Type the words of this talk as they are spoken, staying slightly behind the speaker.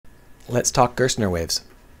Let's talk Gerstner waves.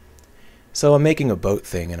 So I'm making a boat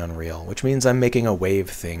thing in Unreal, which means I'm making a wave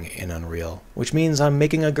thing in Unreal, which means I'm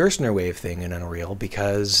making a Gerstner wave thing in Unreal,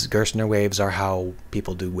 because Gerstner waves are how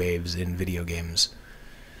people do waves in video games.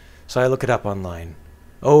 So I look it up online.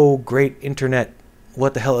 Oh, great internet,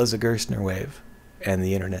 what the hell is a Gerstner wave? And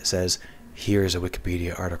the internet says, here's a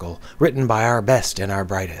Wikipedia article, written by our best and our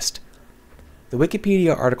brightest. The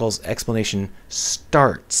Wikipedia article's explanation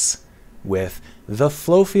starts with, the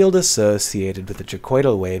flow field associated with the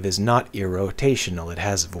trochoidal wave is not irrotational, it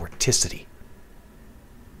has vorticity.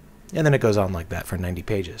 And then it goes on like that for 90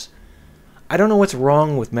 pages. I don't know what's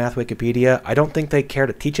wrong with Math Wikipedia. I don't think they care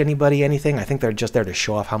to teach anybody anything. I think they're just there to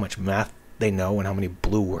show off how much math they know and how many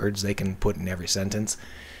blue words they can put in every sentence.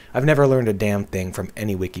 I've never learned a damn thing from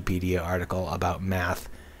any Wikipedia article about math,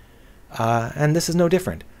 and this is no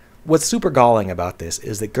different. What's super galling about this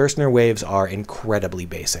is that Gerstner waves are incredibly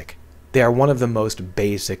basic. They are one of the most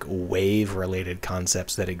basic wave-related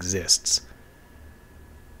concepts that exists.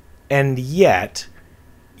 And yet,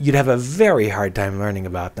 you'd have a very hard time learning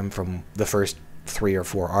about them from the first 3 or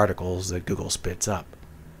 4 articles that Google spits up.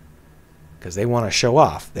 Because they want to show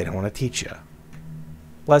off, they don't want to teach you.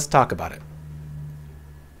 Let's talk about it.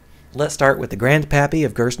 Let's start with the grandpappy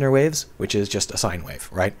of Gerstner waves, which is just a sine wave,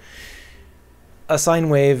 right? A sine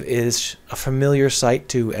wave is a familiar sight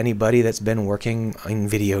to anybody that's been working in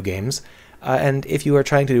video games. And if you are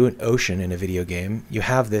trying to do an ocean in a video game, you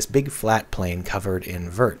have this big flat plane covered in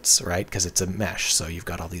verts, right? Because it's a mesh, so you've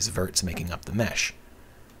got all these verts making up the mesh.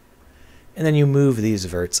 And then you move these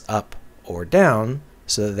verts up or down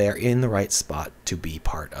so that they're in the right spot to be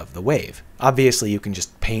part of the wave. Obviously, you can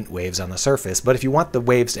just paint waves on the surface, but if you want the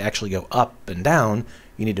waves to actually go up and down,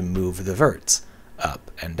 you need to move the verts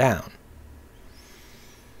up and down.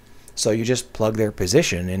 So you just plug their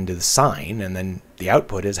position into the sine, and then the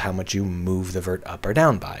output is how much you move the vert up or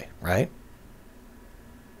down by, right?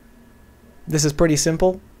 This is pretty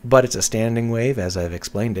simple, but it's a standing wave, as I've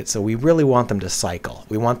explained it, so we really want them to cycle.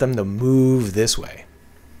 We want them to move this way.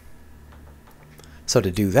 So to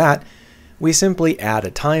do that, we simply add a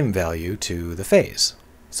time value to the phase.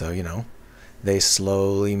 So, you know, they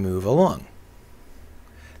slowly move along.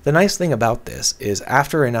 The nice thing about this is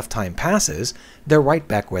after enough time passes, they're right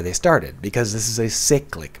back where they started, because this is a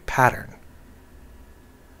cyclic pattern.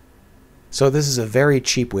 So this is a very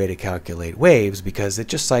cheap way to calculate waves because it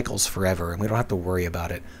just cycles forever and we don't have to worry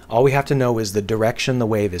about it. All we have to know is the direction the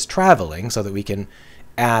wave is traveling so that we can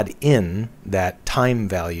add in that time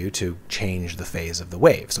value to change the phase of the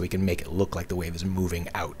wave. So we can make it look like the wave is moving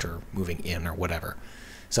out or moving in or whatever.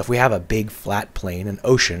 So if we have a big flat plane, an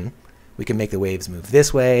ocean, we can make the waves move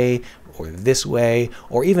this way,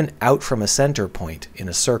 or even out from a center point in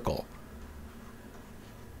a circle.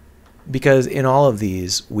 Because in all of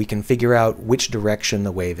these, we can figure out which direction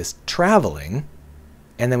the wave is traveling,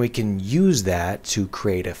 and then we can use that to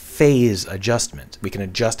create a phase adjustment. We can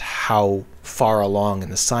adjust how far along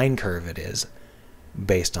in the sine curve it is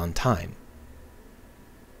based on time.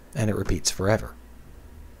 And it repeats forever.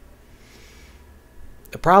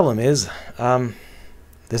 The problem is,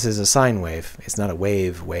 this is a sine wave. It's not a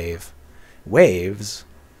wave. Waves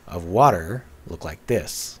of water look like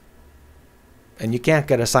this. And you can't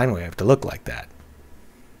get a sine wave to look like that.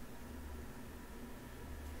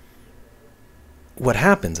 What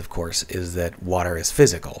happens, of course, is that water is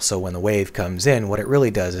physical. So when the wave comes in, what it really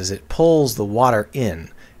does is it pulls the water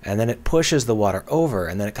in, and then it pushes the water over,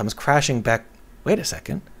 and then it comes crashing back. Wait a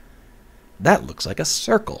second. That looks like a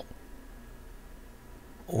circle.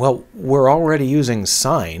 Well, we're already using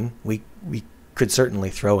sine. We could certainly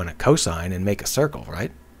throw in a cosine and make a circle,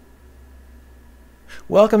 right?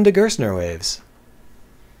 Welcome to Gerstner waves.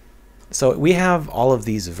 So we have all of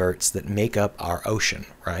these verts that make up our ocean,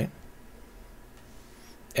 right?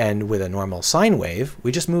 And with a normal sine wave,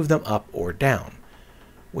 we just move them up or down.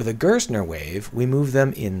 With a Gerstner wave, we move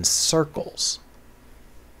them in circles.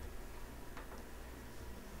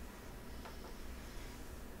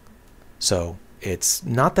 So it's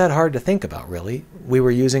not that hard to think about, really. We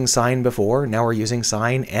were using sine before, now we're using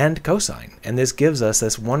sine and cosine. And this gives us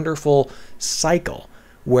this wonderful cycle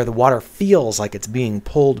where the water feels like it's being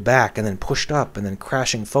pulled back and then pushed up and then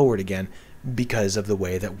crashing forward again because of the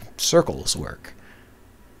way that circles work.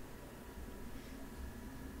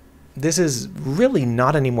 This is really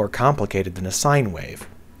not any more complicated than a sine wave.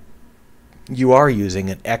 You are using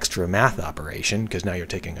an extra math operation because now you're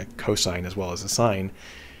taking a cosine as well as a sine.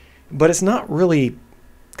 But it's not really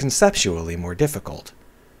conceptually more difficult.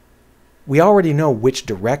 We already know which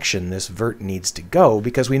direction this vert needs to go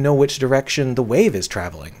because we know which direction the wave is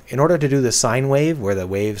traveling. In order to do the sine wave, where the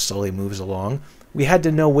wave slowly moves along, we had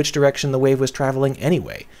to know which direction the wave was traveling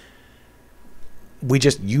anyway. we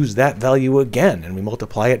just use that value again, and we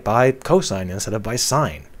multiply it by cosine instead of by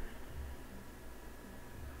sine.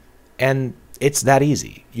 And it's that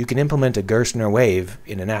easy. You can implement a Gerstner wave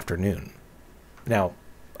in an afternoon. Now,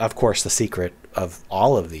 of course, the secret of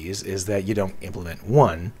all of these is that you don't implement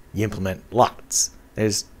one, you implement lots.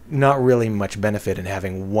 There's not really much benefit in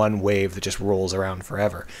having one wave that just rolls around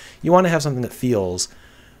forever. You want to have something that feels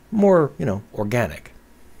more, organic.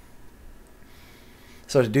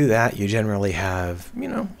 So to do that, you generally have,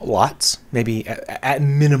 lots, maybe at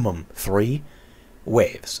minimum 3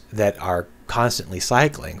 waves that are constantly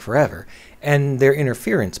cycling forever, and their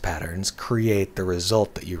interference patterns create the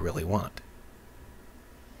result that you really want.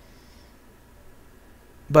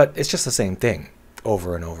 But it's just the same thing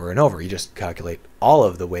over and over and over. You just calculate all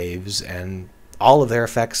of the waves, and all of their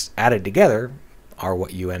effects added together are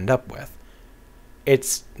what you end up with.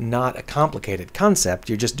 It's not a complicated concept.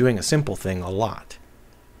 You're just doing a simple thing a lot.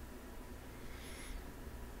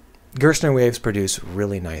 Gerstner waves produce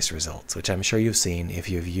really nice results, which I'm sure you've seen if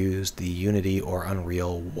you've used the Unity or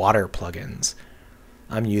Unreal water plugins.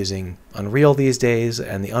 I'm using Unreal these days,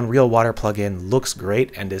 and the Unreal water plugin looks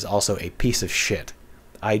great and is also a piece of shit.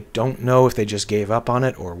 I don't know if they just gave up on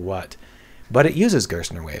it or what, but it uses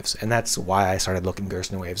Gerstner waves, and that's why I started looking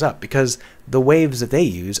Gerstner waves up, because the waves that they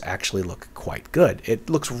use actually look quite good. It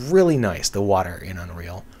looks really nice, the water in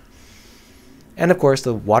Unreal. And of course,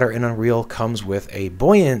 the water in Unreal comes with a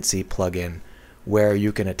buoyancy plugin where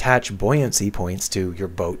you can attach buoyancy points to your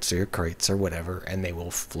boats or your crates or whatever, and they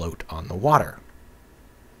will float on the water.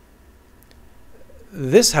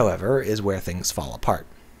 This, however, is where things fall apart.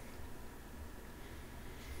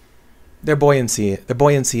 The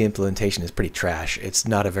buoyancy implementation is pretty trash. It's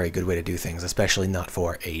not a very good way to do things, especially not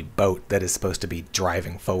for a boat that is supposed to be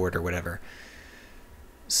driving forward or whatever.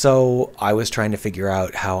 So I was trying to figure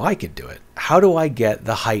out how I could do it. How do I get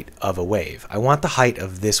the height of a wave? I want the height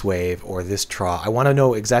of this wave or this trough. I want to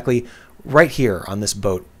know exactly right here on this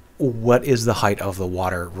boat, what is the height of the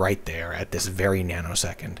water right there at this very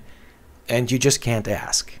nanosecond? And you just can't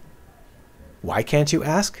ask. Why can't you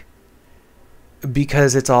ask?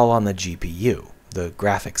 Because it's all on the GPU, the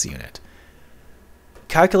graphics unit.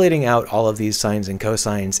 Calculating out all of these sines and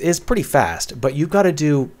cosines is pretty fast, but you've got to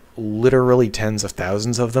do literally tens of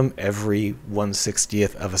thousands of them every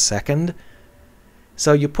 1/60th of a second.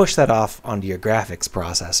 So you push that off onto your graphics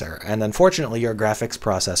processor, and unfortunately your graphics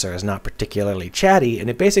processor is not particularly chatty, and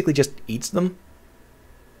it basically just eats them.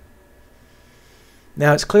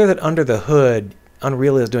 Now it's clear that under the hood,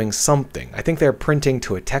 Unreal is doing something. I think they're printing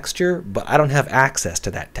to a texture, but I don't have access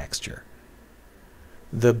to that texture.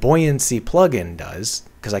 The buoyancy plugin does,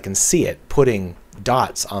 because I can see it putting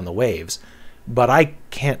dots on the waves, but I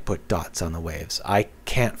can't put dots on the waves. I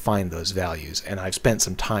can't find those values, and I've spent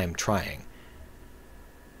some time trying.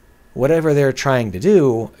 Whatever they're trying to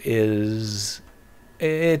do it's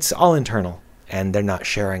all internal, and they're not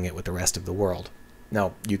sharing it with the rest of the world.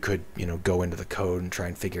 Now, you could, go into the code and try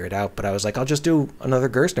and figure it out, but I was like, I'll just do another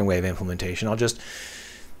Gerstner wave implementation. I'll just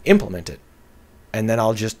implement it. And then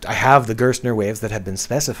I have the Gerstner waves that have been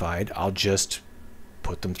specified. I'll just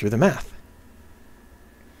put them through the math.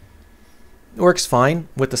 It works fine,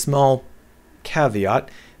 with the small caveat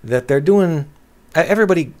that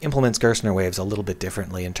everybody implements Gerstner waves a little bit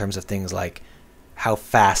differently in terms of things like how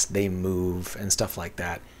fast they move and stuff like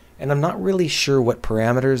that. And I'm not really sure what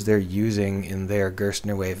parameters they're using in their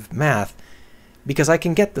Gerstner wave math, because I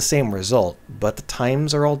can get the same result, but the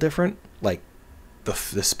times are all different. Like, the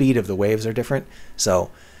speed of the waves are different.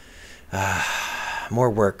 So,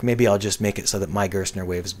 more work. Maybe I'll just make it so that my Gerstner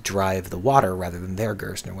waves drive the water rather than their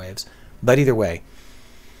Gerstner waves. But either way,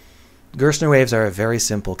 Gerstner waves are a very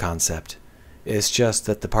simple concept. It's just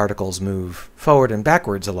that the particles move forward and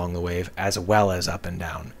backwards along the wave as well as up and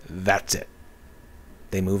down. That's it.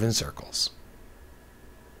 They move in circles.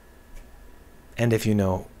 And if you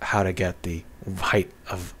know how to get the height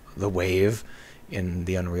of the wave in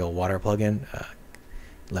the Unreal Water plugin,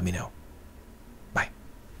 let me know.